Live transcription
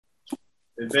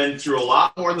They've been through a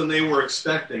lot more than they were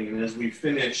expecting. And as we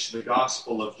finish the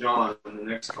Gospel of John in the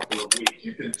next couple of weeks,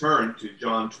 you can turn to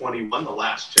John 21, the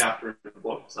last chapter in the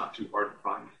book. It's not too hard to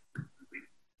find.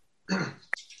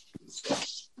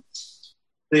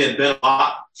 They had been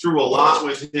through a lot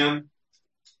with him.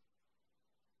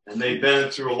 And they'd been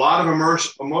through a lot of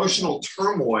emotional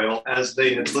turmoil as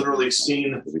they had literally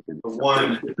seen the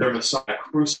one, their Messiah,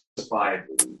 crucified,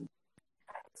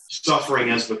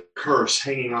 suffering as the curse,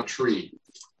 hanging on a tree.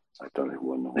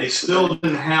 They still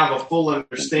didn't have a full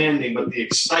understanding, but the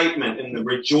excitement and the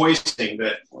rejoicing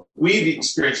that we've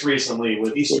experienced recently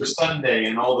with Easter Sunday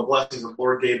and all the blessings the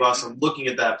Lord gave us, and looking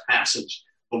at that passage,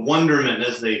 the wonderment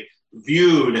as they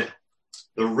viewed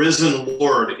the risen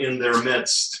Lord in their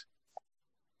midst,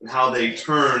 and how they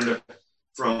turned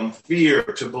from fear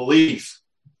to belief.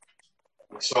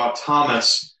 We saw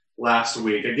Thomas last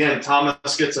week. Again,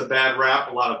 Thomas gets a bad rap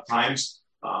a lot of times.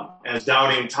 As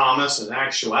doubting Thomas, in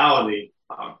actuality,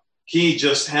 he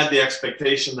just had the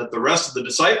expectation that the rest of the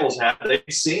disciples had. They'd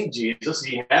seen Jesus,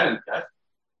 he hadn't yet.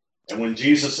 And when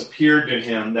Jesus appeared to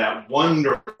him, that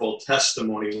wonderful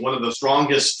testimony, one of the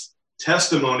strongest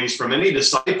testimonies from any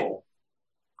disciple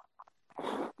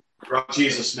throughout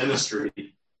Jesus' ministry,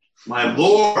 my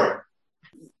Lord,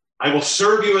 I will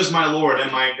serve you as my Lord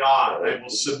and my God. I will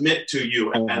submit to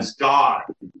you as God,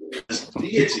 as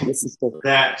deity,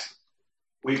 that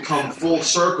we come full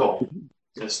circle.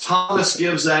 As Thomas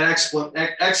gives that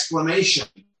exclamation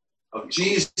of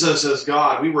Jesus as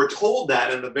God, we were told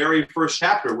that in the very first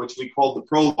chapter, which we called the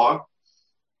prologue.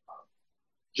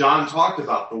 John talked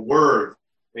about the Word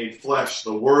made flesh,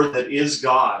 the Word that is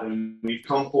God, and we've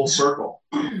come full circle.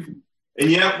 And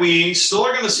yet we still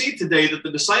are going to see today that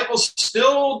the disciples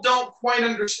still don't quite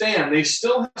understand. They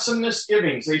still have some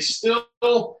misgivings. They still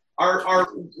are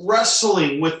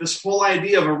wrestling with this whole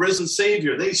idea of a risen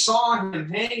Savior. They saw him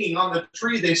hanging on the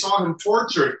tree. They saw him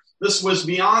tortured. This was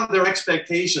beyond their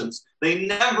expectations. They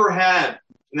never had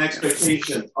an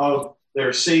expectation of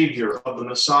their Savior, of the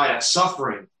Messiah,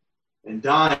 suffering and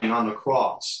dying on the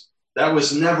cross. That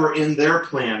was never in their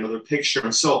plan or their picture.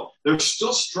 And so they're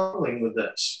still struggling with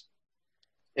this.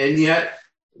 And yet,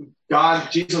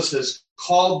 Jesus has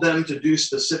called them to do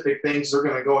specific things. They're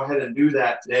going to go ahead and do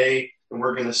that today. And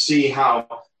we're going to see how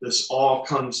this all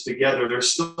comes together.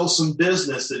 There's still some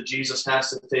business that Jesus has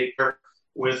to take care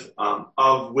with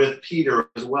Peter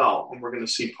as well. And we're going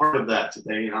to see part of that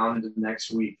today and on into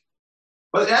next week.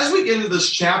 But as we get into this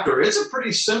chapter, it's a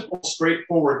pretty simple,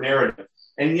 straightforward narrative.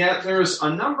 And yet there's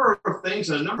a number of things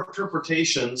and a number of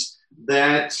interpretations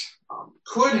that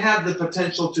could have the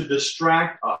potential to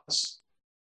distract us.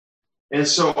 And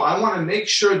so I want to make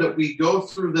sure that we go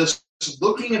through this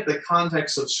looking at the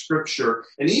context of Scripture,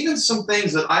 and even some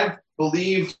things that I've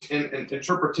believed in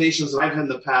interpretations that I've had in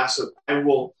the past that I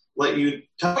will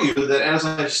tell you that as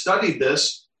I've studied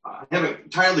this, I haven't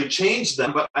entirely changed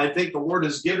them, but I think the Lord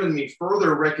has given me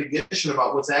further recognition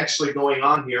about what's actually going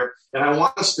on here. And I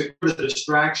want us to clear the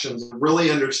distractions and really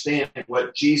understand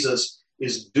what Jesus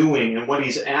is doing and what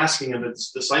he's asking of his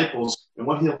disciples and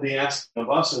what he'll be asking of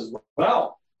us as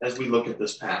well as we look at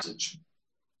this passage.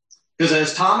 Because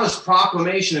as Thomas'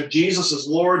 proclamation of Jesus as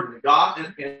Lord and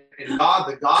God,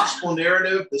 the gospel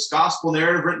narrative, this gospel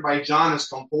narrative written by John has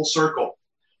come full circle.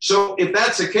 So if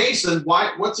that's the case, then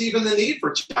what's even the need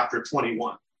for chapter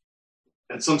 21?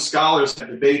 And some scholars have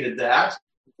debated that.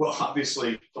 Well,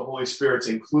 obviously, the Holy Spirit's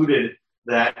included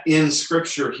that in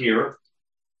Scripture here.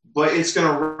 But it's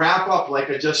going to wrap up,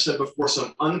 like I just said before,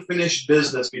 some unfinished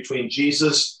business between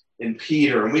Jesus and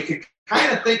Peter. And we could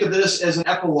kind of think of this as an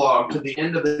epilogue to the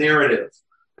end of the narrative.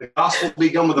 The gospel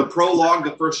began with a prologue.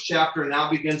 The first chapter now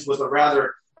begins with a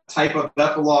rather type of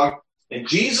epilogue. And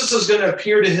Jesus is going to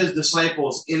appear to his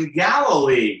disciples in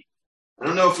Galilee. I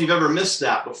don't know if you've ever missed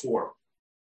that before,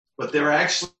 but they're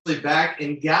actually back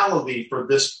in Galilee for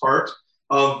this part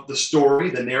of the story,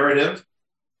 the narrative.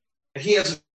 And he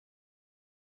has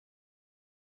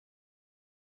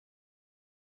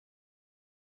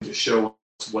to show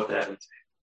us what that is.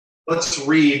 Let's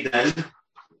read then.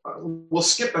 We'll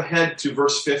skip ahead to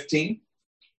verse 15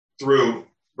 through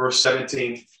verse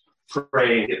 17.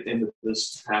 Pray and get into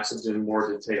this passage in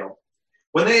more detail.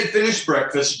 When they had finished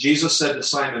breakfast, Jesus said to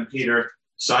Simon Peter,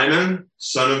 "Simon,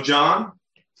 son of John,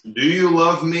 do you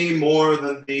love me more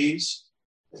than these?"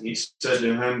 And he said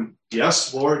to him,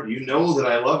 "Yes, Lord, you know that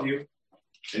I love you."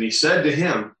 And he said to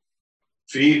him,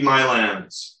 "Feed my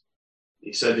lambs."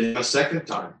 He said to him a second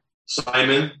time,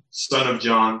 "Simon, son of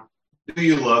John, do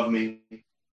you love me?"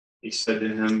 He said to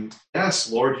him,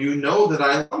 "Yes, Lord, you know that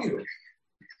I love you."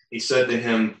 He said to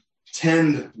him,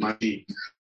 "Tend my sheep."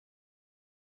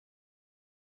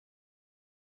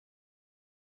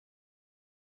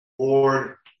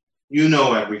 Lord, you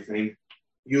know everything.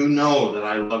 You know that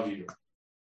I love you.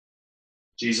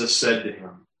 Jesus said to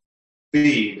him,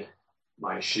 feed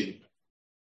my sheep.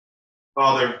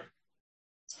 Father,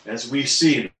 as we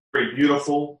see the very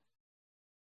beautiful,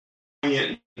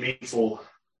 poignant, meaningful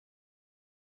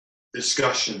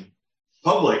discussion,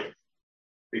 public,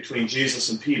 between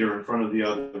Jesus and Peter in front of the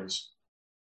others,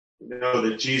 we know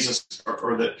that Jesus,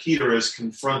 or that Peter is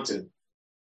confronted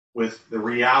with the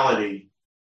reality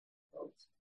of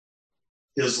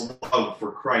his love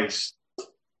for Christ.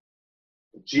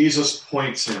 Jesus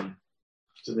points him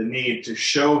to the need to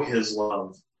show his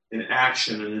love in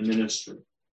action and in ministry.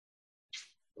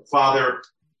 Father,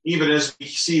 even as we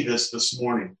see this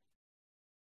morning,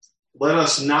 let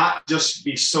us not just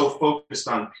be so focused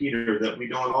on Peter that we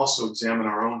don't also examine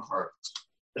our own hearts.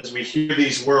 As we hear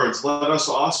these words, let us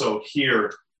also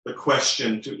hear the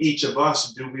question to each of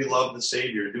us, do we love the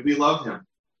Savior? Do we love him?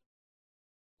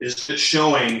 Is it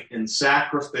showing in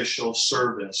sacrificial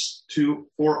service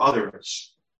for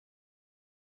others?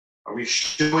 Are we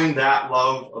showing that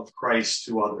love of Christ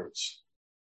to others?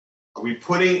 Are we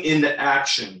putting into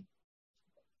action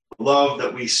the love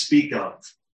that we speak of?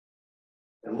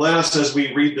 And let us, as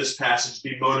we read this passage,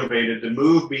 be motivated to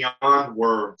move beyond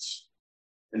words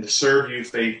and to serve you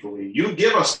faithfully. You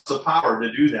give us the power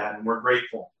to do that, and we're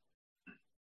grateful.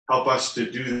 Help us to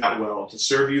do that well, to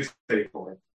serve you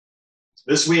faithfully.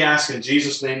 This we ask in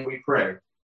Jesus' name we pray.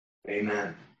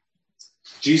 Amen.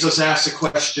 Jesus asks a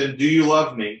question, do you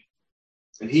love me?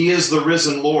 And he is the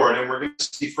risen Lord. And we're going to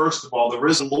see, first of all, the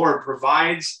risen Lord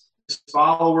provides his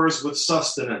followers with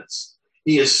sustenance.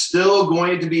 He is still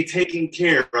going to be taking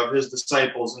care of his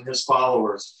disciples and his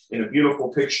followers in a beautiful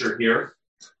picture here.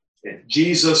 And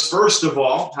Jesus, first of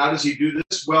all, how does he do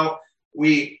this? Well,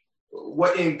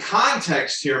 what in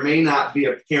context here may not be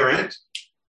apparent,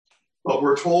 but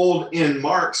we're told in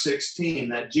Mark 16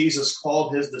 that Jesus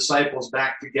called his disciples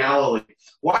back to Galilee.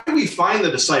 Why do we find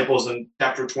the disciples in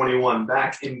chapter 21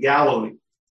 back in Galilee?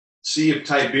 Sea of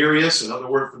Tiberias, another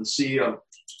word for the Sea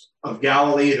of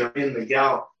Galilee. They're in the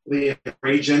Galilean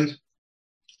region.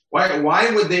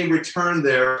 Why would they return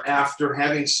there after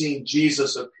having seen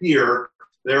Jesus appear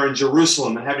there in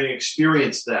Jerusalem and having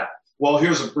experienced that? Well,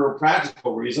 here's a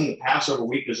practical reason. The Passover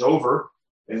week is over.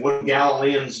 And what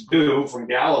Galileans do from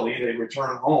Galilee, they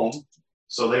return home.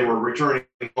 So they were returning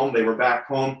home. They were back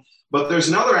home. But there's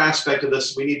another aspect of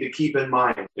this we need to keep in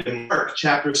mind. In Mark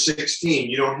chapter 16,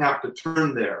 you don't have to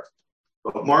turn there.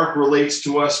 But Mark relates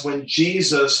to us when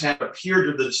Jesus had appeared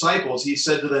to the disciples, he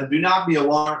said to them, do not be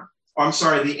alarmed.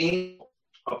 The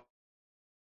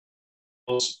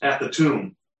angels at the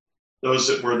tomb, those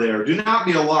that were there, do not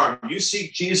be alarmed. You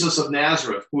seek Jesus of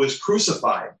Nazareth, who is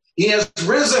crucified. He has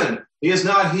risen. He is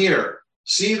not here.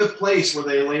 See the place where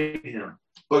they laid him.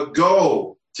 But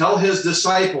go, tell his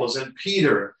disciples and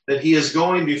Peter that he is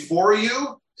going before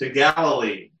you to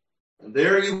Galilee. And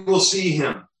there you will see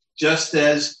him, just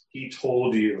as he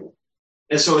told you.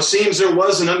 And so it seems there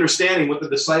was an understanding with the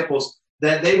disciples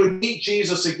that they would meet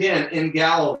Jesus again in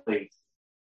Galilee.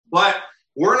 But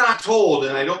we're not told,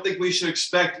 and I don't think we should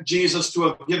expect Jesus to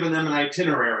have given them an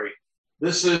itinerary.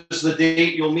 This is the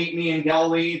date you'll meet me in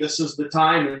Galilee. This is the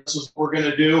time, and this is what we're going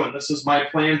to do, and this is my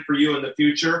plan for you in the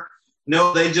future.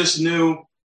 No, they just knew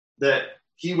that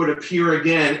he would appear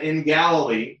again in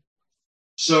Galilee.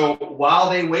 So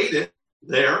while they waited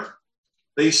there,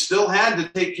 they still had to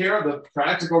take care of the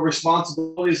practical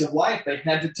responsibilities of life. They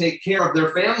had to take care of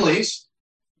their families.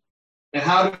 And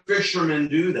how do fishermen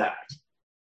do that?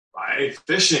 By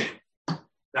fishing.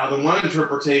 Now, the one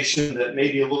interpretation that may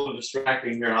be a little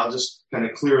distracting here, and I'll just kind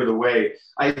of clear the way.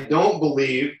 I don't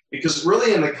believe, because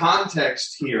really in the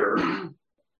context here,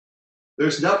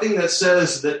 there's nothing that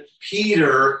says that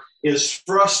Peter is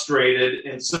frustrated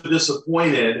and so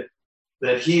disappointed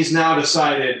that he's now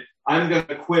decided, I'm going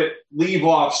to leave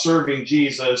off serving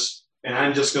Jesus, and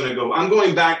I'm just going to go. I'm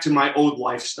going back to my old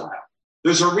lifestyle.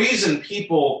 There's a reason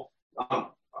people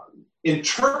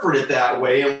interpret it that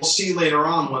way, and we'll see later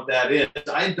on what that is.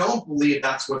 I don't believe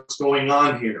that's what's going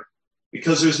on here,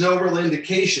 because there's no real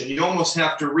indication. You almost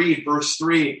have to read verse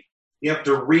 3. You have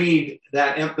to read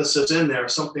that emphasis in there.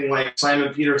 Something like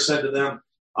Simon Peter said to them,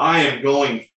 I am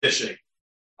going fishing.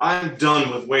 I'm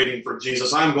done with waiting for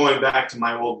Jesus. I'm going back to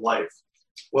my old life.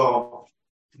 Well,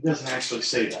 he doesn't actually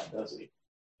say that, does he?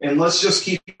 And let's just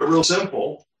keep it real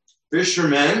simple.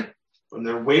 Fishermen, when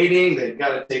they're waiting, they've got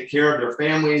to take care of their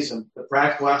families and the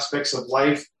practical aspects of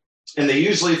life. And they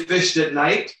usually fished at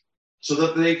night so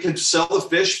that they could sell the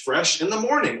fish fresh in the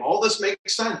morning. All this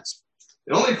makes sense.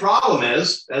 The only problem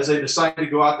is, as they decide to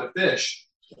go out to fish,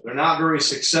 They're not very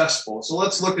successful. So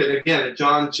let's look at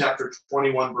John chapter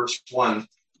 21, verse 1.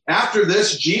 After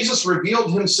this, Jesus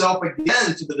revealed himself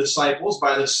again to the disciples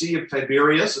by the Sea of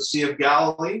Tiberias, the Sea of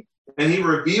Galilee, and he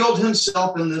revealed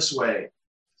himself in this way.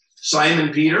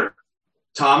 Simon Peter,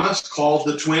 Thomas, called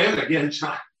the twin. Again,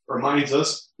 John reminds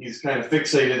us, he's kind of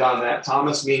fixated on that.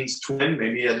 Thomas means twin.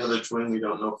 Maybe he had another twin. We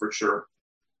don't know for sure.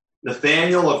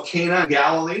 Nathanael of Cana,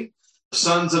 Galilee, the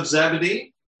sons of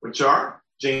Zebedee, which are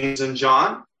James and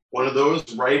John, one of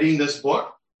those writing this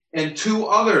book, and two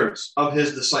others of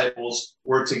his disciples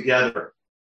were together.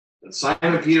 And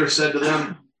Simon Peter said to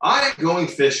them, I am going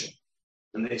fishing.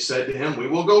 And they said to him, we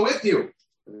will go with you.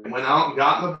 And they went out and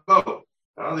got in the boat.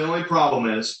 Well, the only problem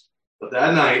is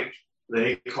that night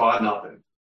they caught nothing.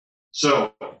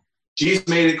 So Jesus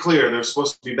made it clear they're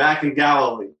supposed to be back in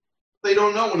Galilee. They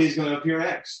don't know when he's going to appear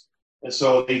next. And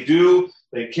so they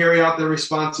carry out their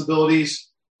responsibilities.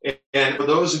 And for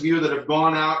those of you that have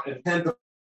gone out and tend to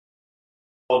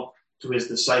his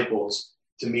disciples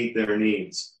to meet their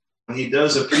needs, when he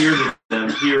does appear to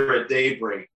them here at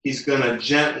daybreak, he's going to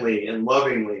gently and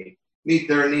lovingly meet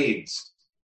their needs.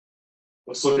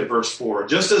 Let's look at verse 4.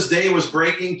 Just as day was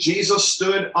breaking, Jesus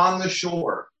stood on the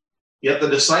shore. Yet the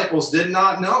disciples did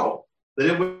not know that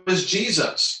it was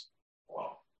Jesus.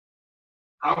 Well,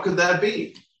 how could that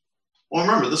be? Well,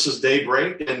 remember, this is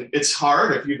daybreak, and it's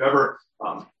hard if you've ever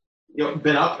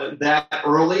been up that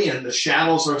early and the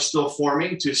shadows are still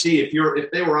forming to see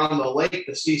if they were on the lake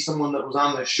to see someone that was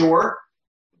on the shore.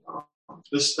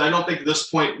 I don't think at this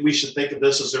point we should think of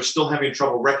this as they're still having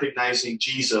trouble recognizing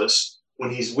Jesus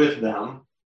when he's with them.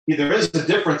 There is a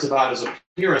difference about his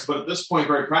appearance, but at this point,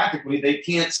 very practically, they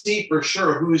can't see for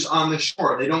sure who's on the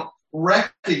shore. They don't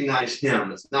recognize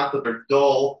him. It's not that they're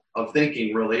dull of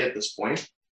thinking, really, at this point.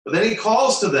 But then he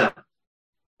calls to them.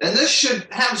 And this should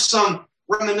have some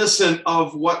reminiscent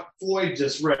of what Floyd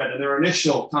just read in their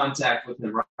initial contact with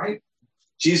him, right?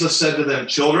 Jesus said to them,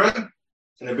 children,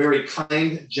 in a very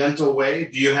kind, gentle way,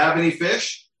 do you have any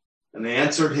fish? And they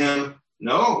answered him,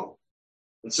 no.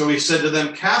 And so he said to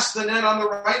them, cast the net on the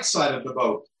right side of the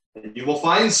boat, and you will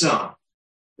find some.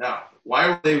 Now, why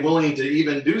were they willing to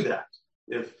even do that?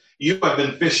 If you have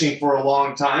been fishing for a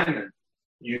long time and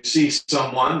you see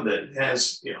someone that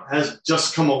has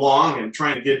just come along and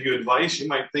trying to give you advice, you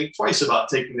might think twice about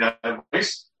taking that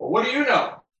advice. Well, what do you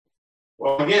know?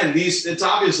 Well, again, it's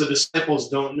obvious the disciples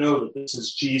don't know that this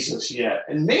is Jesus yet.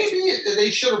 And maybe they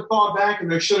should have thought back,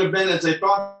 and there should have been, as they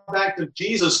thought back to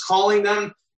Jesus calling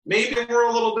them, maybe we're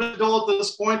a little bit dull at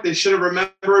this point. They should have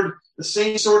remembered the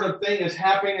same sort of thing is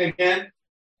happening again.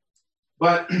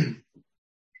 But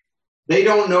they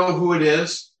don't know who it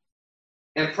is.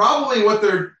 And probably what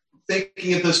they're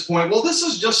thinking at this point, well, this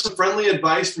is just some friendly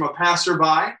advice from a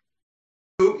passerby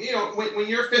who, when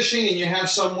you're fishing and you have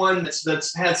someone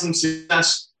that's had some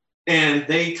success and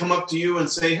they come up to you and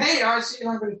say, hey, I see you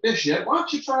haven't fished yet. Why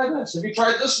don't you try this? Have you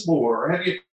tried this lure? Have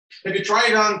you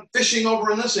tried on fishing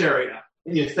over in this area?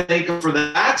 And you thank them for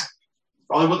that.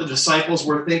 Probably what the disciples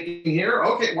were thinking here.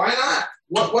 Okay, why not?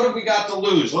 What have we got to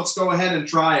lose? Let's go ahead and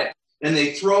try it. And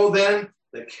they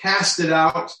cast it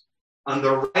out on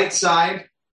the right side.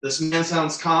 This man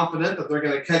sounds confident that they're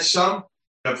going to catch some.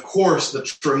 And of course, the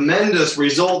tremendous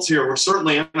results here were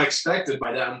certainly unexpected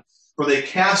by them, for they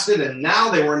cast it, and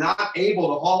now they were not able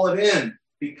to haul it in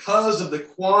because of the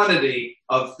quantity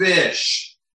of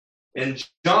fish. And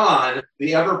John,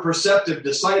 the ever-perceptive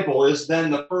disciple, is then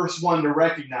the first one to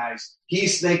recognize.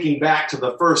 He's thinking back to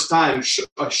the first time,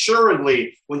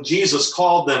 assuredly, when Jesus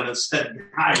called them and said,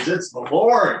 guys, it's the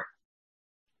Lord.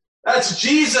 That's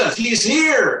Jesus. He's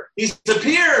here. He's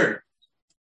appeared.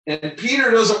 And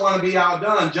Peter doesn't want to be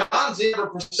outdone. John's the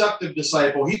ever-perceptive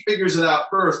disciple. He figures it out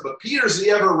first. But Peter's the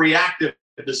ever-reactive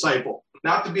disciple,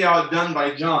 not to be outdone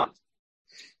by John.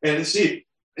 And see,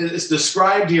 it's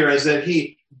described here as that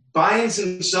he binds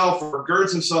himself or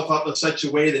girds himself up in such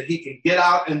a way that he can get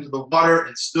out into the water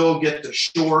and still get to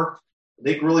shore. I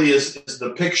think really is the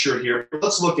picture here.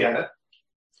 Let's look at it.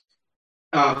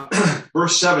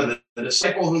 Verse 7, the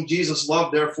disciple whom Jesus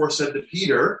loved therefore said to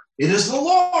Peter, it is the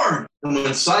Lord. And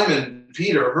when Simon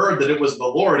Peter heard that it was the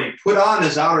Lord, he put on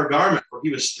his outer garment, for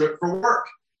he was stripped for work,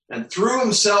 and threw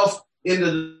himself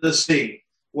into the sea.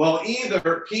 Well,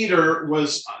 either Peter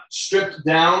was stripped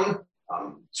down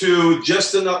to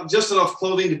just enough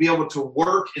clothing to be able to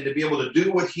work and to be able to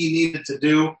do what he needed to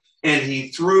do, and he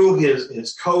threw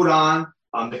his coat on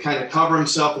to kind of cover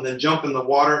himself and then jump in the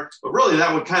water. But really,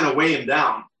 that would kind of weigh him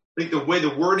down. I think the way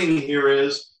the wording here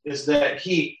is that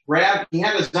he had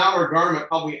his outer garment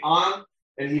probably on,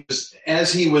 And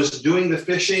as he was doing the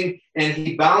fishing, and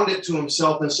he bound it to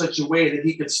himself in such a way that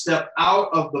he could step out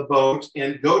of the boat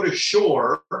and go to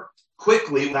shore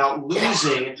quickly without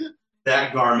losing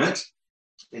that garment.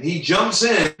 And he jumps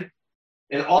in,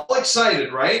 and all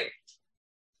excited, right?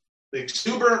 The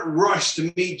exuberant rush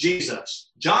to meet Jesus.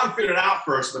 John figured it out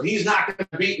first, but he's not going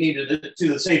to beat me to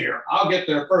the Savior. I'll get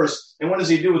there first. And what does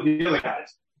he do with the other guys?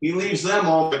 He leaves them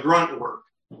all the grunt work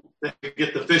to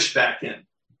get the fish back in.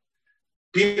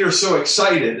 Peter's so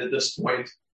excited at this point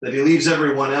that he leaves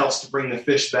everyone else to bring the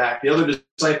fish back. The other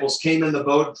disciples came in the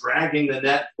boat, dragging the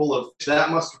net full of fish. That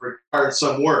must have required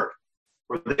some work.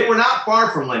 They were not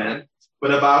far from land,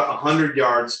 but about 100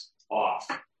 yards off.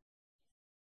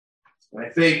 And I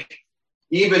think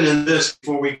even in this,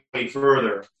 before we go any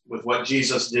further with what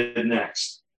Jesus did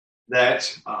next,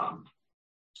 that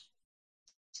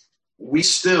we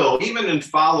still, even in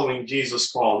following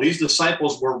Jesus' call, these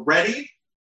disciples were ready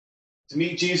to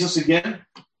meet Jesus again,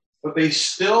 but they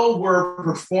still were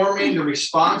performing the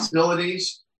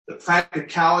responsibilities, the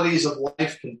practicalities of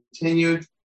life continued.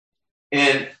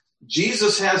 And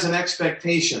Jesus has an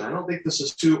expectation. I don't think this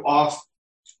is too off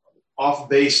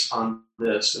base on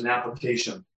this, an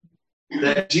application.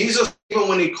 That Jesus, even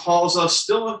when he calls us,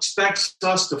 still expects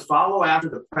us to follow after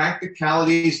the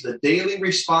practicalities, the daily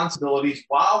responsibilities,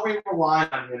 while we rely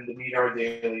on him to meet our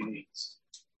daily needs.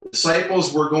 The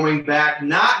disciples were going back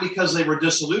not because they were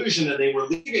disillusioned and they were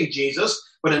leaving Jesus,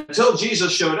 but until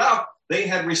Jesus showed up, they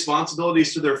had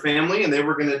responsibilities to their family and they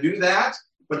were going to do that.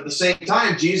 But at the same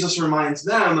time, Jesus reminds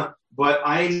them, but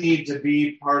I need to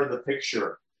be part of the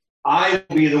picture. I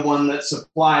will be the one that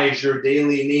supplies your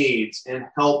daily needs and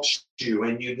helps you,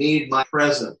 and you need my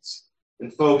presence.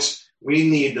 And folks, we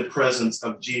need the presence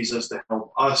of Jesus to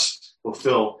help us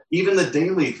fulfill even the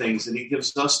daily things that he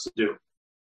gives us to do.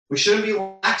 We shouldn't be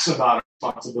lax about our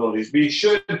responsibilities. We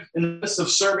should, in the midst of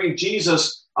serving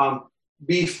Jesus,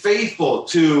 be faithful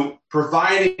to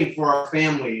providing for our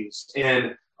families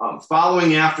and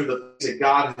following after the things that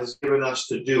God has given us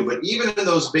to do. But even in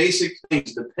those basic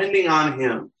things, depending on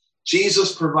him,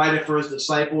 Jesus provided for his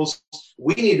disciples.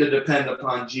 We need to depend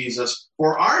upon Jesus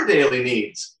for our daily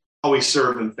needs while we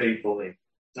serve him faithfully.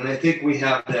 And I think we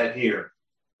have that here.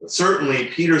 But certainly,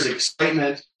 Peter's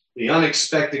excitement, the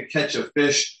unexpected catch of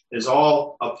fish, is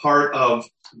all a part of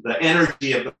the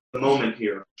energy of the moment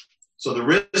here. So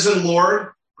the risen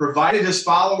Lord provided his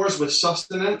followers with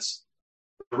sustenance.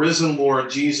 The risen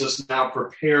Lord Jesus now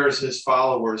prepares his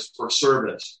followers for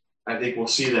service. I think we'll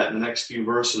see that in the next few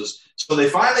verses. So they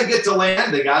finally get to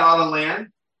land. They got out on land,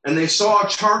 and they saw a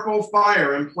charcoal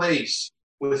fire in place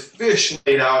with fish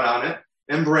laid out on it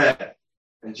and bread.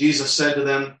 And Jesus said to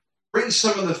them, bring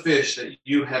some of the fish that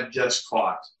you have just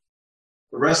caught.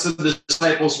 The rest of the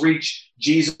disciples reach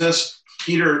Jesus.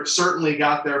 Peter certainly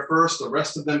got there first. The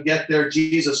rest of them get there.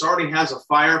 Jesus already has a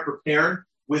fire prepared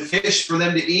with fish for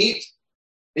them to eat.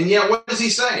 And yet, what does he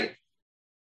say?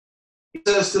 He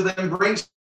says to them, bring.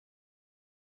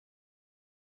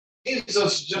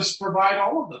 Jesus just provide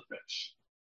all of the fish.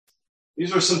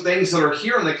 These are some things that are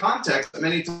here in the context that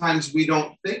many times we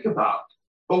don't think about.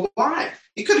 But why?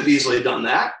 He could have easily done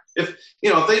that. If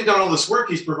they've done all this work,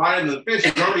 he's provided the fish.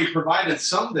 He's already provided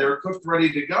some there, cooked,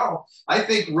 ready to go. I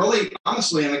think really,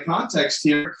 honestly, in the context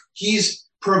here, he's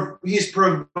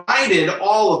provided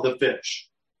all of the fish.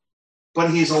 But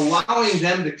he's allowing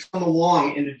them to come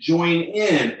along and to join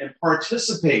in and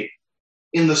participate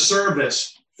in the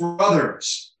service for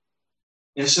others.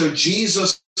 And so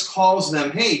Jesus calls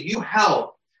them, hey, you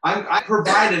help. I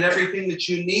provided everything that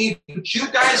you need, but you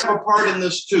guys have a part in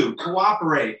this too.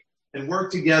 Cooperate and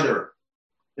work together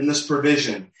in this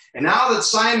provision. And now that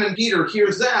Simon Peter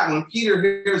hears that, when Peter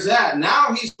hears that,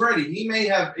 now he's ready. He may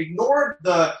have ignored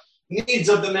the needs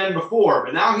of the men before,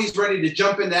 but now he's ready to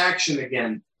jump into action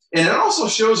again. And it also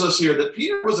shows us here that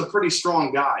Peter was a pretty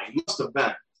strong guy. He must have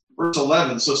been. Verse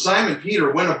 11, so Simon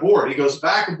Peter went aboard. He goes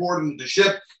back aboard into the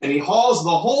ship, and he hauls the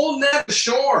whole net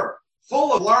ashore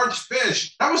full of large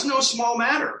fish. That was no small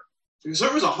matter, because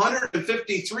there was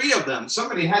 153 of them.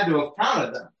 Somebody had to have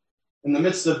counted them. In the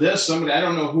midst of this, somebody, I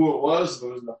don't know who it was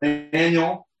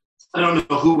Nathaniel. I don't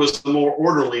know who was the more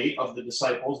orderly of the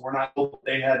disciples. We're not told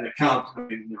they had an account. I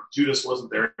mean, Judas wasn't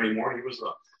there anymore. He was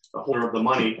the holder of the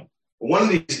money. But one of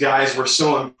these guys were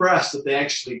so impressed that they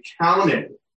actually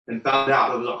counted and found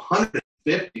out it was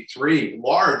 153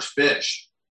 large fish.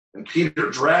 And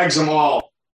Peter drags them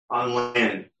all on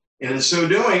land. And in so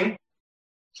doing,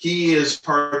 he is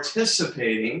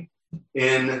participating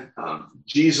in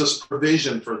Jesus'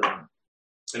 provision for them.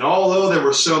 And although there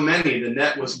were so many, the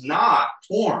net was not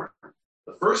torn.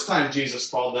 The first time Jesus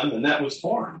called them, the net was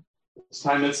torn. This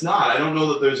time it's not. I don't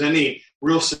know that there's any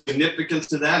real significance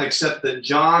to that, except that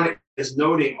John is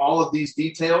noting all of these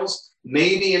details.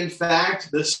 Maybe, in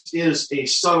fact, this is a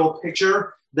subtle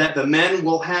picture that the men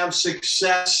will have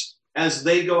success as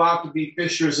they go out to be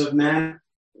fishers of men.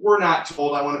 We're not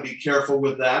told. I want to be careful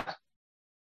with that.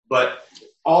 But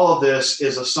all of this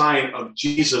is a sign of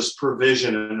Jesus'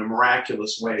 provision in a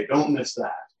miraculous way. Don't miss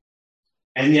that.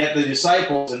 And yet the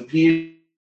disciples, and Peter,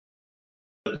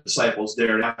 the disciples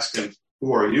dared ask him,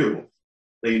 "Who are you?"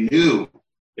 They knew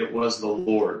it was the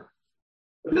Lord.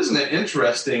 But isn't it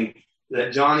interesting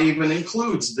that John even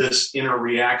includes this inner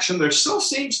reaction? There still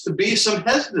seems to be some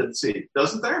hesitancy,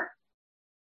 doesn't there?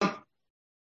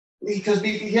 Because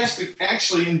he has to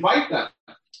actually invite them.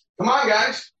 Come on,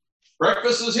 guys.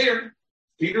 Breakfast is here.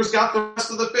 Peter's got the rest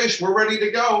of the fish. We're ready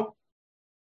to go.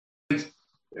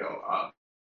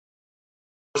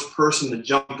 First person to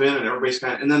jump in, and everybody's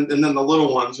kind of, and then the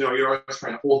little ones, you're always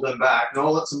trying to hold them back.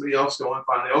 No, let somebody else go. And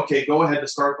finally, okay, go ahead to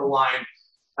start the line.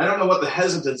 I don't know what the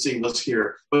hesitancy was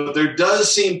here, but there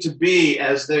does seem to be,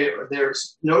 as they're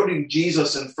noting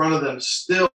Jesus in front of them,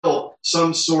 still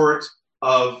some sort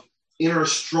of inner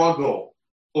struggle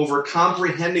over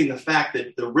comprehending the fact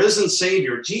that the risen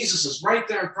Savior, Jesus, is right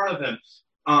there in front of them,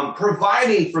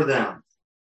 providing for them,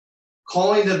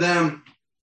 calling to them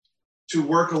to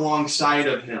work alongside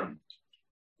of him.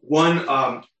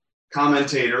 One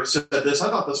commentator said this. I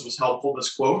thought this was helpful,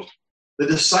 this quote. The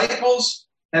disciples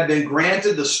have been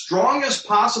granted the strongest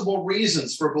possible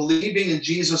reasons for believing in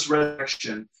Jesus'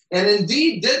 resurrection, and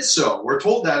indeed did so. We're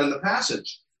told that in the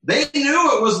passage. They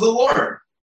knew it was the Lord.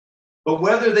 But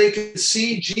whether they could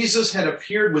see Jesus had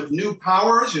appeared with new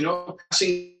powers,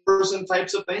 passing person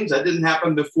types of things, that didn't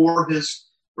happen before his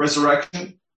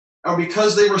resurrection, or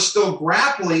because they were still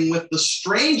grappling with the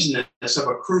strangeness of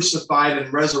a crucified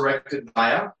and resurrected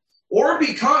Messiah, or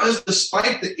because,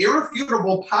 despite the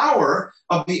irrefutable power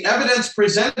of the evidence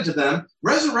presented to them,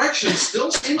 resurrection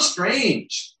still seemed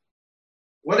strange.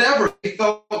 Whatever, they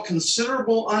felt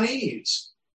considerable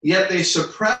unease. Yet they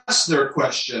suppressed their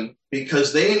question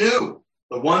because they knew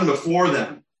the one before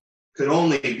them could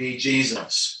only be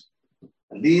Jesus.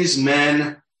 And these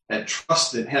men had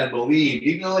trusted, had believed,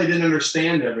 even though they didn't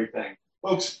understand everything.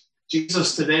 Folks,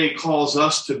 Jesus today calls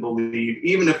us to believe,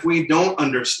 even if we don't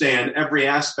understand every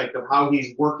aspect of how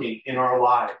he's working in our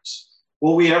lives.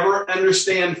 Will we ever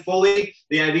understand fully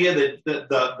the idea that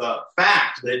the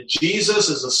fact that Jesus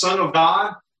is the Son of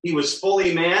God, he was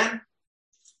fully man,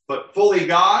 but fully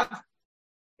God,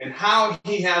 and how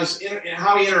he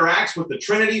interacts with the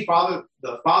Trinity,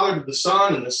 the Father to the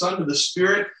Son and the Son to the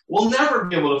Spirit, we'll never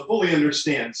be able to fully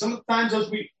understand. Sometimes as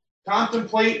we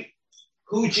contemplate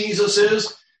who Jesus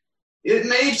is, it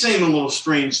may seem a little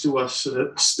strange to us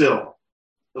still.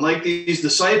 And like these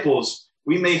disciples,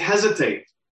 we may hesitate.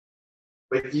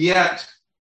 But yet,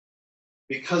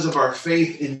 because of our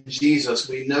faith in Jesus,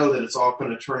 we know that it's all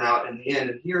going to turn out in the end.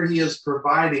 And here he is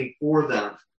providing for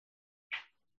them.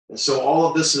 And so all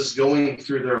of this is going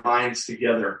through their minds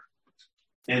together.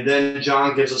 And then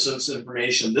John gives us this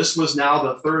information. This was now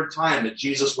the third time that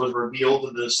Jesus was revealed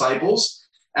to the disciples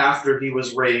after he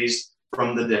was raised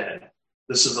from the dead.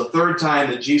 This is the third time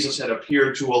that Jesus had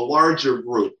appeared to a larger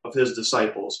group of his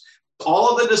disciples. All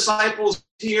of the disciples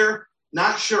here,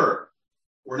 not sure.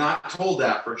 We're not told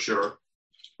that for sure.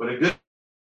 But a good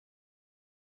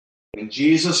and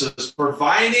Jesus is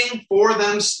providing for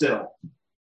them still,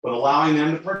 but allowing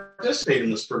them to participate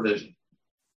in this provision.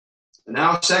 And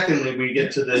now, secondly, we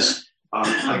get to this,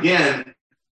 I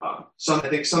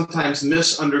think sometimes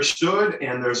misunderstood,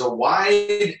 and there's a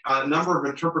wide number of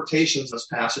interpretations of this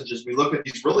passage as we look at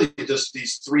these, really just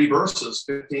these three verses,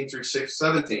 15 through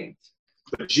 17.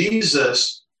 But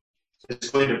Jesus is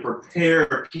going to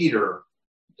prepare Peter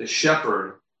to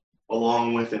shepherd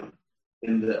along with him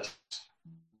in this.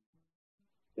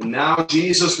 And now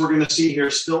Jesus, we're going to see here,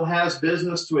 still has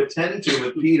business to attend to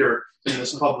with Peter in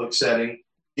this public setting.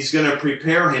 He's going to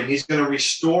prepare him. He's going to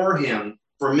restore him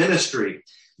for ministry.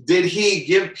 Did he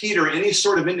give Peter any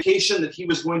sort of indication that he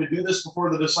was going to do this before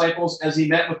the disciples as he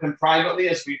met with them privately,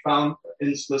 as we found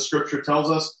in the scripture tells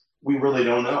us? We really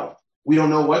don't know. We don't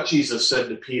know what Jesus said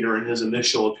to Peter in his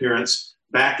initial appearance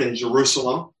back in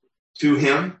Jerusalem to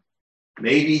him.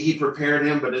 Maybe he prepared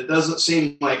him, but it doesn't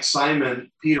seem like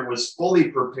Peter was fully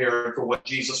prepared for what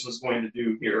Jesus was going to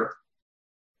do here.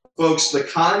 Folks, the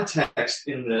context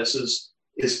in this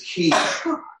is key.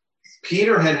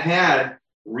 Peter had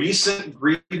recent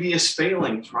grievous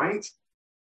failings, right?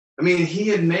 I mean, he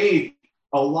had made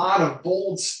a lot of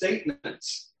bold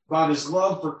statements about his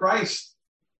love for Christ.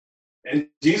 And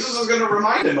Jesus is going to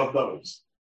remind him of those.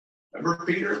 Remember,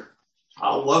 Peter,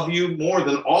 I'll love you more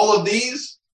than all of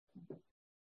these.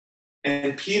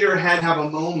 And Peter had to have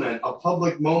a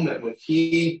public moment with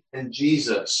he and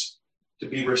Jesus to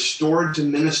be restored to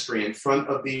ministry in front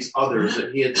of these others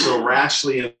that he had so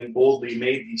rashly and boldly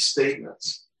made these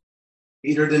statements.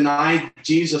 Peter denied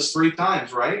Jesus 3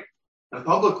 times, right? And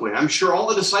publicly. I'm sure all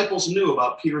the disciples knew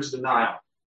about Peter's denial.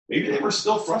 Maybe they were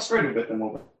still frustrated with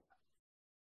him.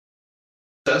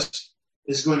 Jesus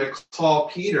is going to call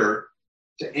Peter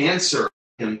to answer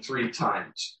him 3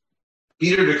 times.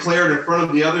 Peter declared in front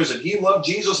of the others that he loved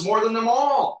Jesus more than them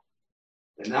all.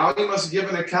 And now he must give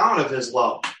an account of his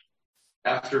love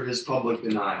after his public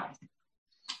denial.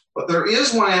 But there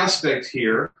is one aspect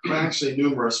here, actually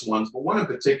numerous ones, but one in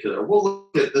particular. We'll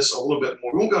look at this a little bit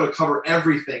more. We won't go to cover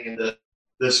everything in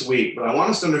this week, but I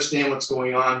want us to understand what's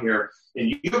going on here. And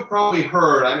you have probably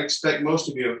heard, I expect most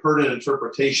of you have heard an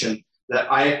interpretation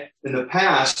that I, in the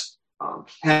past,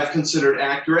 have considered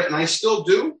accurate, and I still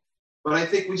do, but I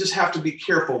think we just have to be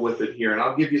careful with it here, and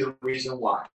I'll give you the reason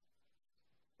why.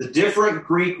 The different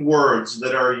Greek words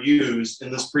that are used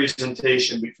in this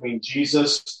presentation between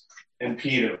Jesus and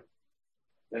Peter.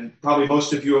 And probably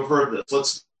most of you have heard this.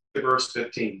 Let's look at verse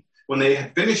 15. When they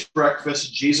had finished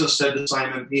breakfast, Jesus said to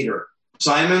Simon Peter,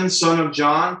 Simon, son of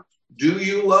John, do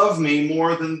you love me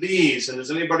more than these? And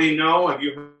does anybody know? Have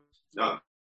you heard the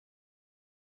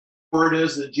word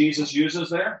is that Jesus uses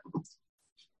there?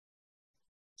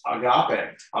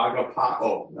 Agape,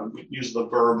 agapao. Use the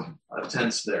verb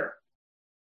tense there.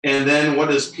 And then what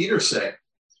does Peter say?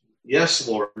 Yes,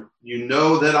 Lord, you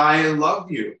know that I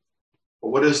love you. But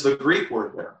what is the Greek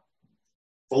word there?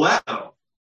 Phileo.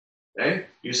 Okay,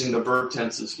 using the verb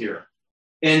tenses here.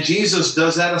 And Jesus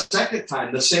does that a second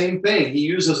time, the same thing. He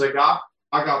uses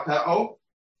agapeo,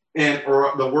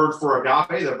 or the word for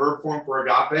agape, the verb form for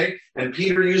agape, and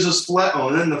Peter uses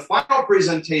phileo. And in the final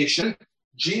presentation,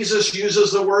 Jesus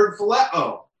uses the word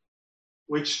phileo,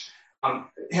 which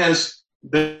has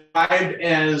been described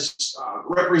as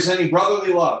representing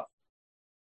brotherly love.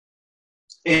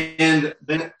 And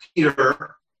then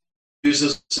Peter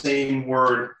uses the same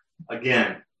word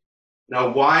again. Now,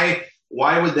 why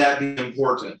would that be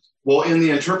important? Well, in the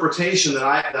interpretation that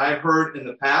I've heard in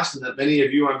the past, and that many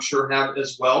of you I'm sure have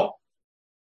as well,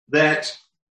 that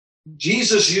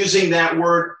Jesus using that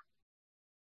word,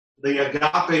 the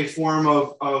agape form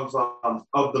of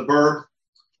the verb,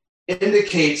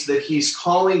 indicates that he's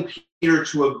calling Peter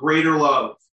to a greater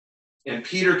love. And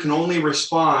Peter can only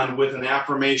respond with an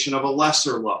affirmation of a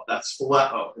lesser love. That's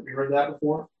phileo. Have you heard that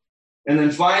before? And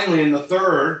then finally, in the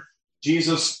third,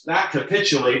 Jesus, not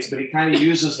capitulates, but he kind of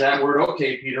uses that word,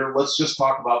 okay, Peter, let's just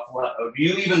talk about phileo. Do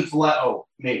you even phileo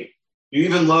me? Do you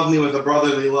even love me with a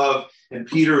brotherly love? And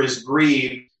Peter is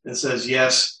grieved and says,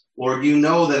 yes, Lord, you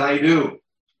know that I do.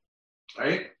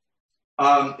 Right?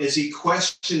 Is he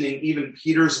questioning even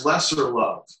Peter's lesser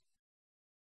love?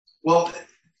 Well,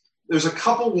 there's a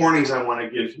couple warnings I want to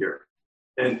give here.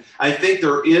 And I think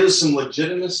there is some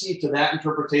legitimacy to that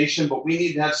interpretation, but we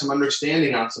need to have some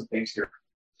understanding on some things here.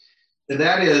 And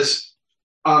that is,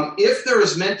 if there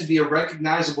is meant to be a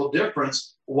recognizable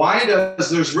difference,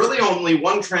 there's really only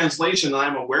one translation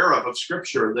I'm aware of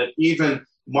Scripture that even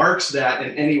marks that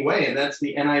in any way, and that's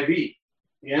the NIV.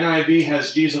 The NIV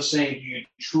has Jesus saying, do you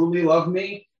truly love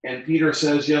me? And Peter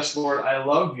says, yes, Lord, I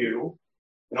love you.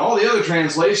 And all the other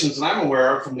translations that I'm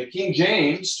aware of, from the King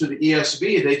James to the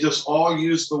ESV, they just all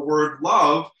use the word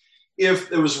love.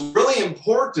 If it was really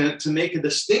important to make a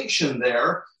distinction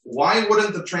there, why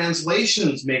wouldn't the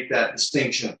translations make that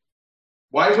distinction?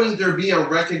 Why wouldn't there be a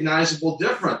recognizable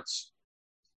difference?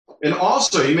 And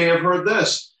also, you may have heard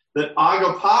this, that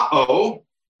agapao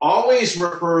always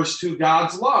refers to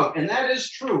God's love. And that is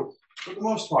true for the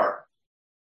most part.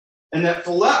 And that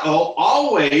phileo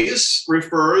always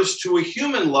refers to a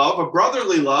human love, a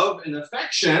brotherly love, and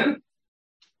affection.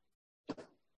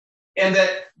 And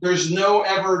that there's no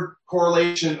ever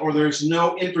correlation or there's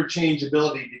no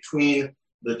interchangeability between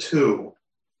the two.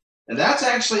 And that's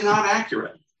actually not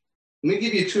accurate. Let me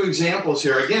give you 2 examples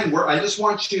here. Again, I just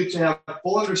want you to have a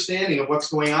full understanding of what's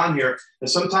going on here. And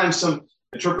sometimes some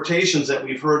interpretations that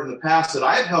we've heard in the past that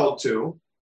I've held to,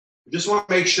 we just want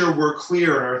to make sure we're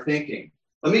clear in our thinking.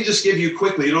 Let me just give you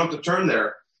quickly, you don't have to turn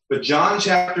there, but John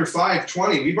chapter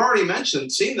 5:20, we've already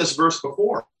seen this verse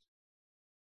before.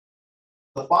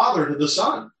 The Father to the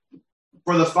Son.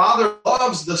 For the Father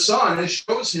loves the Son and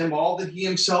shows him all that he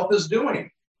himself is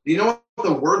doing. Do you know what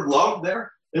the word love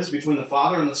there is between the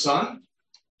Father and the Son?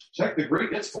 Check the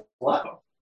Greek, it's phileo.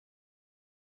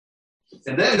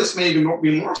 And then this may be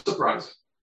more surprising.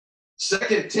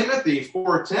 2 Timothy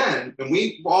 4:10, and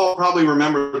we all probably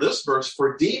remember this verse,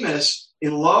 for Demas,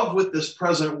 in love with this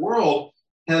present world,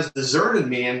 has deserted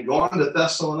me and gone to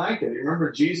Thessalonica. You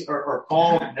remember Jesus or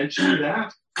Paul mentioned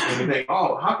that? And you think,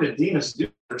 oh, how could Demas do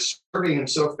that? Serving him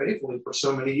so faithfully for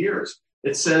so many years?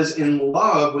 It says in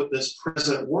love with this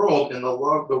present world, and the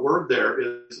word there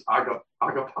is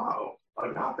agapao,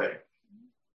 agape.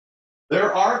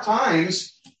 There are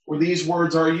times where these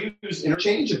words are used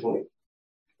interchangeably.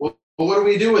 Well, what do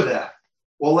we do with that?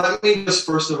 Well, let me just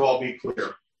first of all be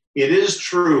clear. It is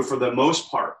true for the most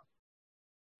part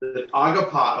that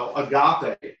agapao,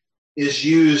 agape, is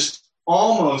used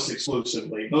almost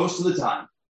exclusively, most of the time,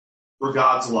 for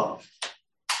God's love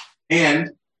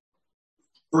and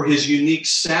for his unique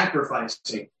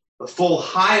sacrificing, the full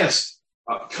highest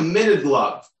committed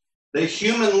love that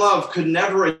human love could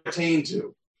never attain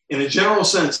to. In a general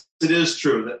sense, it is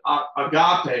true that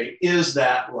agape is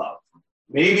that love.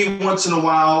 Maybe once in a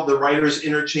while the writers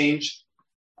interchange,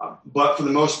 but for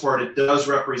the most part, it does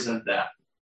represent that.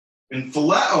 And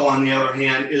phileo, on the other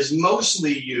hand, is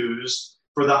mostly used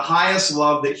for the highest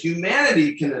love that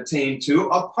humanity can attain to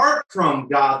apart from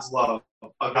God's love,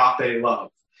 agape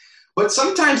love. But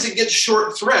sometimes it gets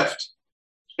short thrift.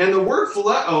 And the word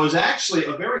phileo is actually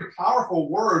a very powerful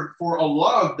word for a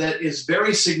love that is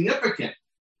very significant.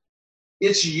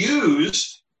 It's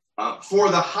used for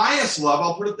the highest love,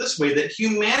 I'll put it this way, that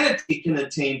humanity can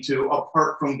attain to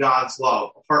apart from God's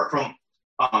love, apart from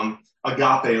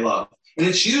agape love. And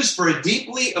it's used for a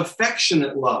deeply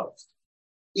affectionate love,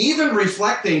 even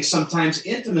reflecting sometimes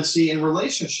intimacy in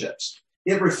relationships.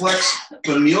 It reflects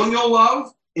familial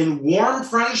love in warm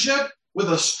friendship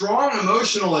with a strong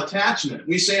emotional attachment.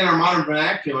 We say in our modern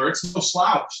vernacular, it's no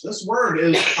slouch. This word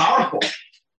is powerful.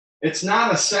 It's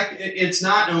not it's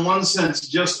not in one sense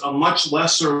just a much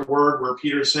lesser word where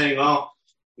Peter's saying, oh,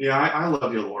 yeah, I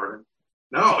love you, Lord.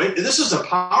 No, this is a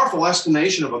powerful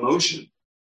exclamation of emotion.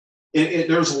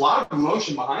 There's a lot of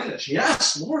emotion behind this.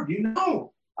 Yes, Lord, you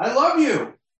know, I love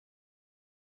you.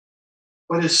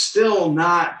 But it's still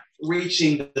not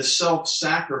reaching the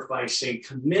self-sacrificing,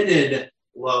 committed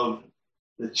love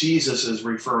that Jesus is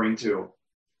referring to.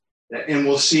 And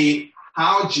we'll see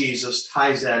how Jesus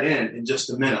ties that in just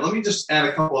a minute. Let me just add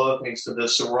a couple other things to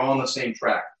this so we're all on the same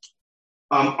track.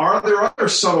 Are there other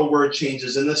subtle word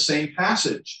changes in the same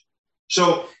passage?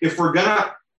 So if we're going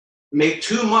to make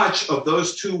too much of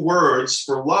those two words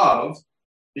for love,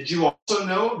 did you also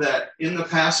know that in the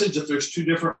passage, if there's two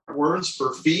different words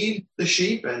for feed the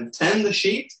sheep and tend the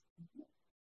sheep,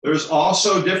 there's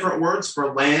also different words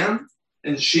for lamb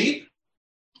and sheep.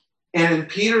 And in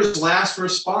Peter's last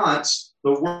response,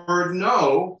 the word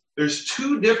no, there's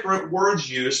two different words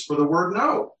used for the word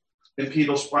no in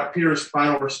Peter's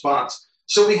final response.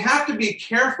 So we have to be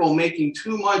careful making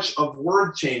too much of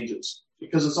word changes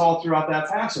because it's all throughout that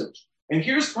passage. And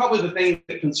here's probably the thing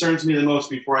that concerns me the most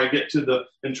before I get to the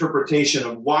interpretation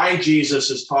of why Jesus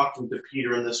is talking to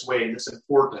Peter in this way and it's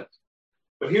important.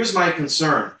 But here's my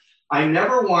concern. I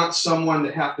never want someone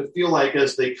to have to feel like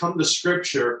as they come to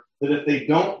Scripture that if they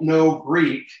don't know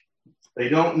Greek, they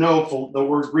don't know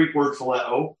the Greek word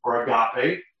phileo or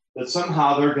agape, that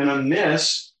somehow they're going to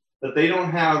miss, that they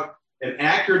don't have an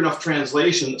accurate enough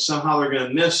translation, that somehow they're going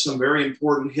to miss some very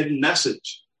important hidden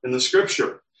message in the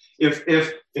Scripture.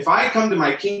 If I come to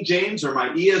my King James or my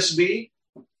ESV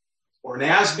or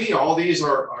NASB, all these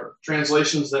are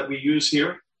translations that we use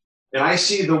here, and I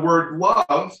see the word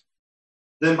love,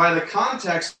 then by the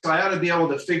context, I ought to be able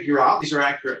to figure out, these are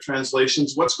accurate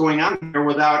translations, what's going on here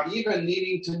without even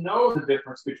needing to know the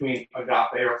difference between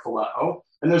agape or phileo.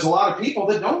 And there's a lot of people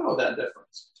that don't know that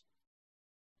difference.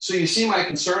 So you see my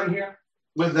concern here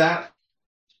with that?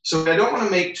 So I don't want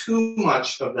to make too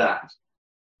much of that.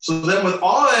 So then with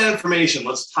all that information,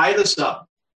 let's tie this up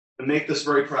and make this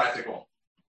very practical.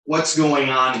 What's going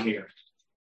on here?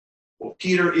 Well,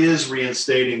 Jesus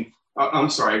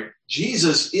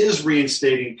is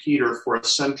reinstating Peter for a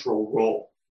central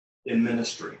role in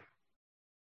ministry.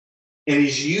 And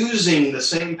he's using the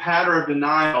same pattern of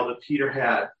denial that Peter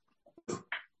had with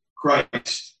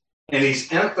Christ. And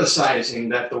he's emphasizing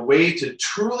that the way to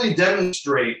truly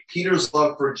demonstrate Peter's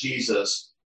love for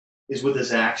Jesus is with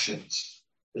his actions,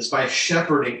 is by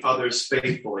shepherding others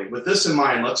faithfully. With this in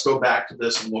mind, let's go back to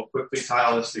this and we'll quickly tie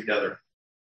all this together.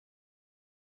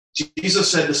 Jesus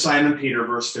said to Simon Peter,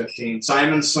 verse 15,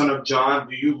 Simon, son of John,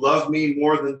 do you love me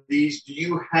more than these? Do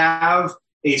you have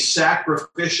a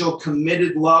sacrificial,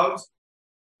 committed love?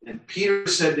 And Peter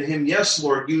said to him, yes,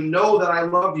 Lord, you know that I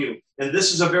love you. And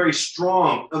this is a very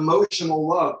strong, emotional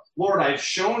love. Lord, I've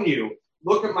shown you.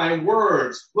 Look at my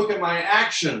words. Look at my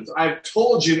actions. I've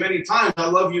told you many times I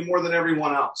love you more than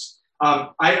everyone else.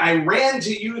 I ran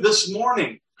to you this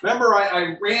morning. Remember,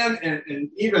 I ran and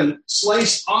even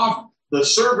sliced off the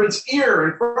servant's ear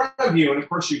in front of you. And of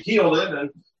course, you healed it and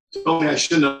told me I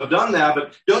shouldn't have done that.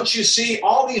 But don't you see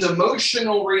all these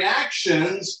emotional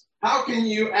reactions? How can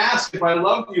you ask if I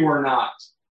love you or not?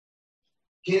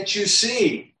 Can't you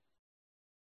see?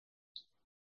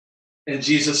 And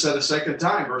Jesus said a second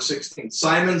time, verse 16,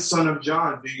 Simon, son of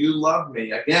John, do you love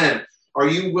me? Again, are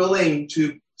you willing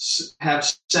to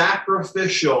have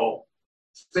sacrificial,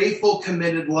 faithful,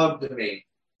 committed love to me?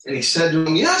 And he said to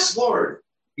him, yes, Lord,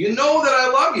 you know that I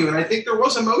love you. And I think there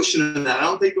was emotion in that. I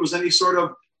don't think it was any sort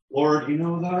of, Lord, you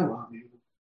know that I love you.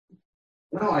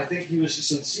 No, I think he was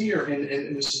sincere and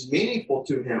it was meaningful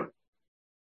to him.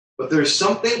 But there's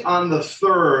something on the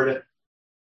third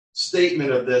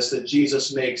statement of this that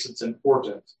Jesus makes that's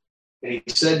important. And he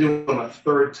said to him a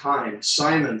third time,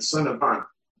 Simon, son of John,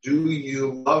 do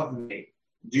you love me?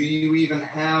 Do you even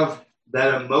have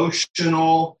that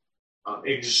emotional,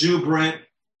 exuberant,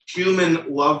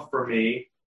 human love for me?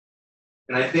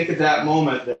 And I think at that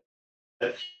moment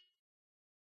that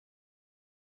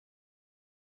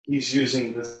he's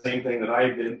using the same thing that I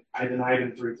did. I denied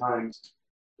him 3 times.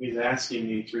 He's asking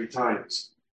me 3 times.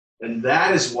 And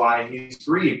that is why he's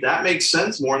grieved. That makes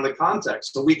sense more in the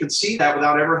context. So we can see that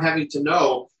without ever having to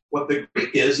know what the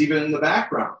Greek is, even in the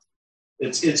background.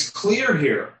 It's clear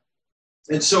here.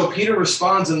 And so Peter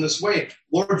responds in this way,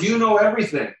 Lord, you know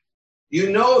everything.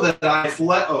 You know that I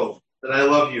phileo, that I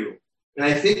love you. And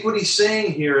I think what he's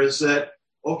saying here is that,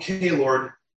 okay,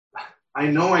 Lord, I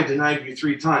know I denied you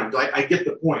 3 times. I get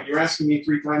the point. You're asking me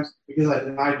 3 times because I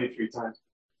denied you 3 times.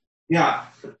 Yeah,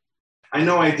 I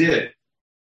know I did.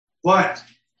 But,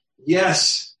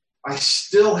 yes, I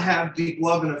still have deep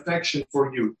love and affection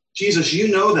for you. Jesus, you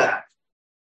know that.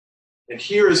 And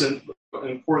here is an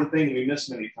important thing we miss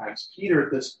many times. Peter,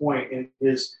 at this point, in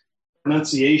his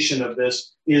pronunciation of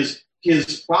this,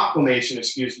 his proclamation,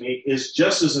 is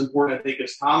just as important, I think,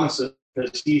 as Thomas's,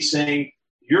 because he's saying,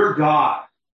 you're God.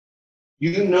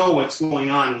 You know what's going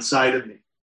on inside of me.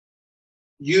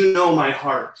 You know my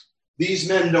heart. These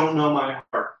men don't know my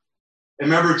heart. And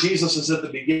remember, Jesus is at the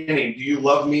beginning. Do you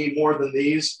love me more than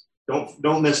these?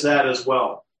 Don't miss that as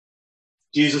well.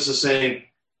 Jesus is saying,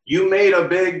 you made a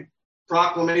big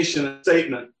proclamation and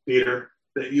statement, Peter,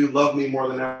 that you love me more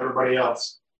than everybody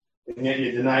else. And yet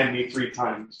you denied me 3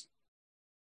 times.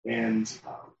 And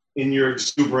in your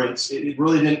exuberance, it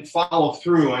really didn't follow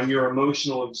through on your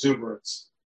emotional exuberance.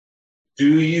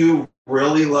 Do you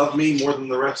really love me more than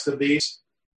the rest of these?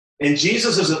 And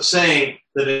Jesus isn't saying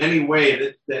that in any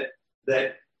way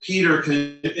that Peter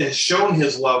has shown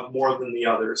his love more than the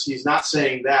others. He's not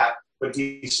saying that, but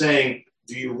he's saying,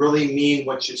 do you really mean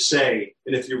what you say?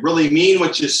 And if you really mean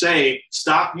what you say,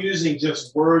 stop using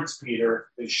just words, Peter,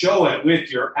 and show it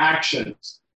with your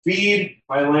actions. Feed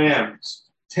my lambs.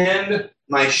 Tend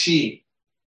my sheep.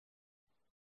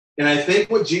 And I think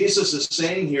what Jesus is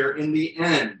saying here in the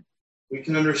end, we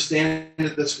can understand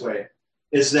it this way,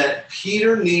 is that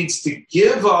Peter needs to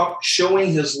give up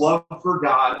showing his love for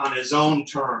God on his own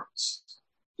terms.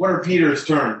 What are Peter's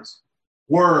terms?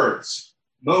 Words,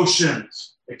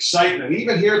 motions, excitement.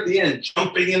 Even here at the end,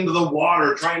 jumping into the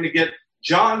water, trying to get,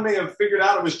 John may have figured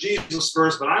out it was Jesus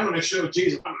first, but I'm going to show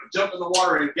Jesus. I'm going to jump in the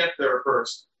water and get there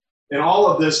first. In all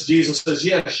of this, Jesus says,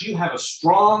 yes, you have a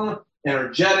strong,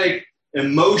 energetic,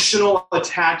 emotional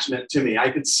attachment to me. I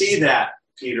could see that,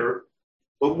 Peter.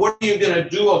 But what are you going to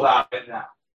do about it now?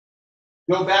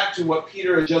 Go back to what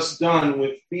Peter had just done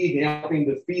with helping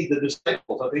to feed the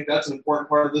disciples. I think that's an important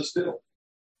part of this too.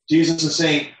 Jesus is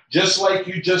saying, just like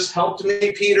you just helped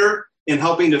me, Peter, in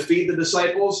helping to feed the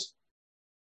disciples,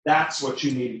 that's what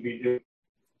you need to be doing.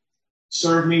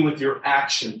 Serve me with your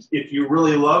actions. If you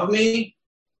really love me,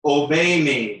 obey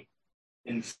me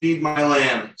and feed my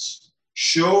lambs.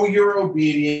 Show your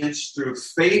obedience through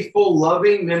faithful,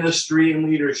 loving ministry and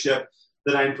leadership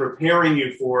that I'm preparing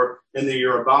you for and that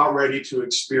you're about ready to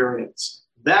experience.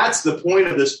 That's the point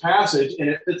of this passage, and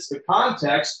it fits the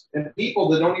context, and people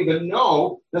that don't even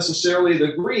know necessarily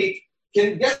the Greek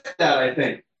can get that, I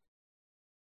think.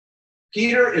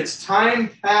 Peter, it's time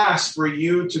past for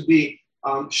you to be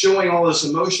showing all this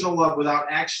emotional love without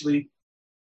actually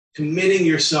committing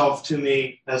yourself to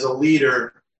me as a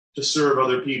leader to serve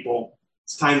other people.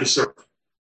 It's time to serve.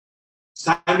 It's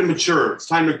time to mature. It's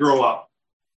time to grow up.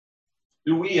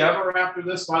 Do we ever, after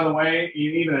this, by the way,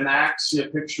 even in Acts, see a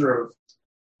picture of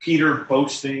Peter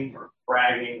boasting or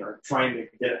bragging or trying to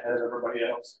get ahead of everybody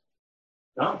else?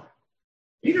 No.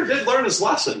 Peter did learn his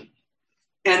lesson.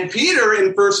 And Peter,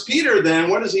 in 1 Peter, then,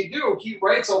 what does he do? He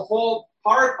writes a whole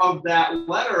part of that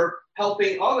letter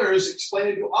helping others,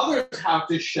 explaining to others how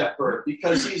to shepherd,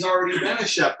 because he's already been a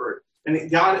shepherd.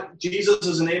 And Jesus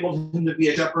has enabled him to be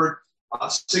a shepherd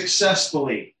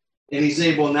successfully, and he's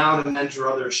able now to mentor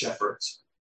other shepherds.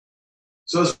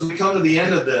 So as we come to the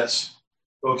end of this,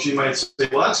 folks, you might say,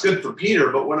 well, that's good for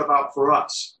Peter, but what about for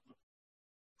us?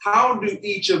 How do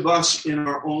each of us in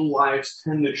our own lives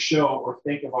tend to show or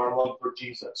think of our love for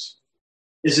Jesus?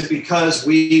 Is it because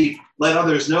we let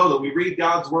others know that we read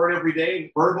God's word every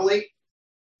day verbally,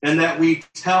 and that we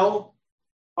tell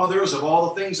others of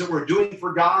all the things that we're doing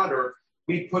for God, or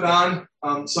we put on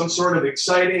some sort of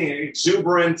exciting and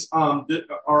exuberant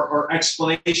or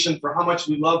explanation for how much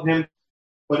we love him,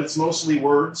 but it's mostly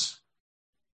words?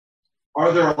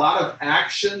 Are there a lot of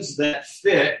actions that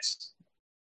fit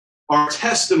our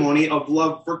testimony of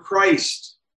love for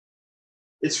Christ?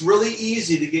 It's really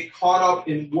easy to get caught up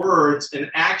in words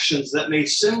and actions that may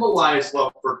symbolize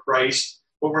love for Christ,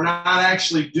 but we're not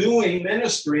actually doing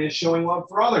ministry and showing love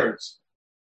for others.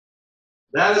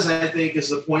 That is, I think, is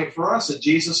the point for us that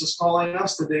Jesus is calling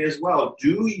us today as well.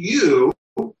 Do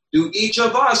each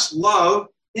of us love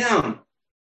him?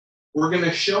 We're going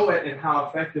to show it in how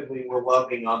effectively we're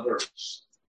loving others.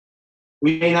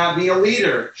 We may not be a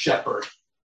leader, shepherd,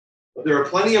 but there are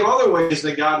plenty of other ways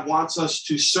that God wants us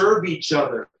to serve each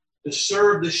other, to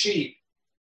serve the sheep,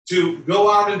 to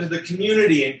go out into the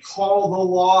community and call the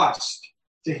lost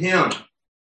to him.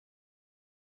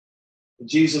 And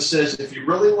Jesus says, if you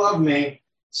really love me,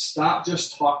 stop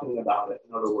just talking about it,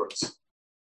 in other words.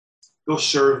 Go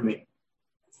serve me.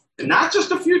 And not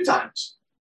just a few times.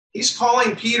 He's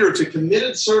calling Peter to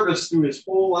committed service through his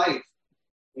whole life.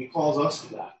 He calls us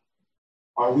to that.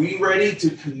 Are we ready to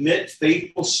commit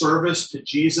faithful service to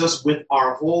Jesus with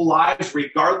our whole lives,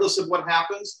 regardless of what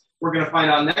happens? We're going to find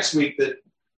out next week that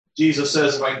Jesus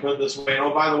says, if I can put it this way,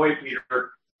 oh, by the way,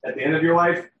 Peter, at the end of your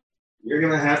life, you're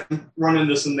going to have to run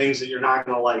into some things that you're not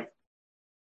going to like.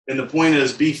 And the point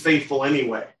is, be faithful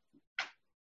anyway.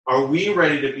 Are we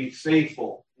ready to be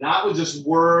faithful? Not with just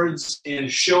words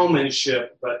and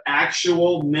showmanship, but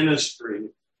actual ministry,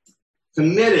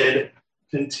 committed,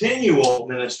 continual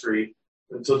ministry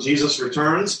until Jesus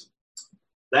returns.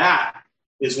 That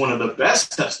is one of the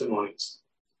best testimonies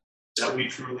that we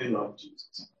truly love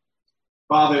Jesus.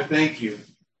 Father, thank you.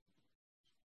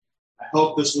 I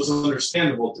hope this was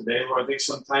understandable today, Lord. I think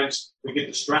sometimes we get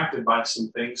distracted by some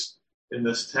things in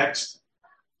this text.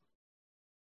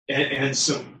 And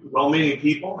some well-meaning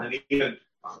people, and even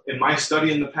in my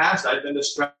study in the past, I've been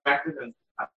distracted. And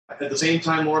at the same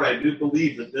time, Lord, I do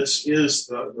believe that this is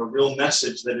the real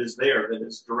message that is there, that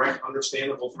is direct,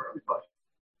 understandable for everybody.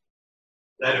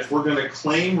 That if we're going to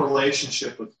claim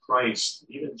relationship with Christ,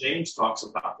 even James talks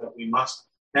about that we must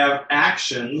have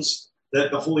actions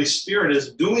that the Holy Spirit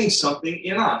is doing something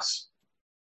in us.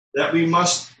 That we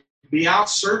must be out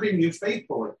serving you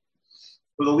faithfully.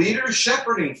 For the leaders,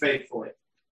 shepherding faithfully.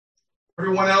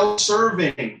 Everyone else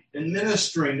serving and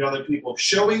ministering to other people,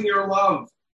 showing your love.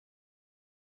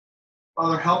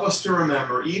 Father, help us to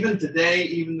remember, even today,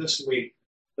 even this week,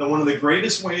 that one of the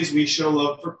greatest ways we show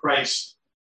love for Christ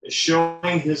is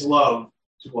showing his love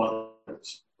to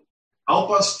others. Help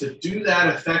us to do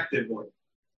that effectively.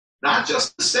 Not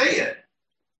just to say it,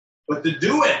 but to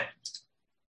do it.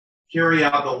 Carry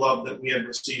out the love that we have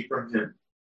received from him.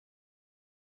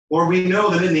 Lord, we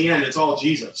know that in the end, it's all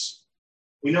Jesus.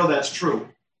 We know that's true.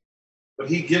 But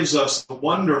he gives us the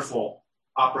wonderful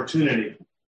opportunity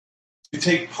to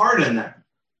take part in that.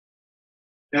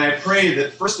 And I pray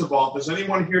that, first of all, if there's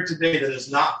anyone here today that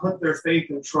has not put their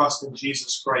faith and trust in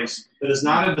Jesus Christ, that is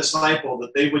not a disciple,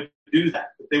 that they would do that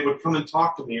they would come and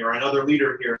talk to me or another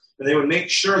leader here, and they would make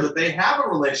sure that they have a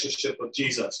relationship with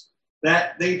Jesus,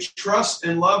 that they trust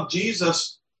and love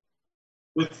Jesus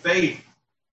with faith.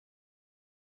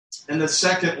 And that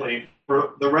secondly,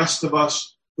 for the rest of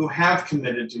us who have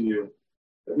committed to you,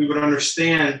 that we would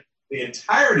understand the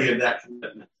entirety of that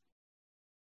commitment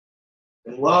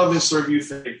and love and serve you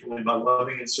faithfully by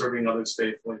loving and serving others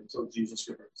faithfully until Jesus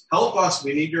returns. Help us.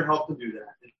 We need your help to do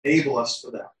that. Enable us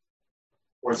for that.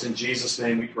 For it's in Jesus'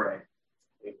 name we pray.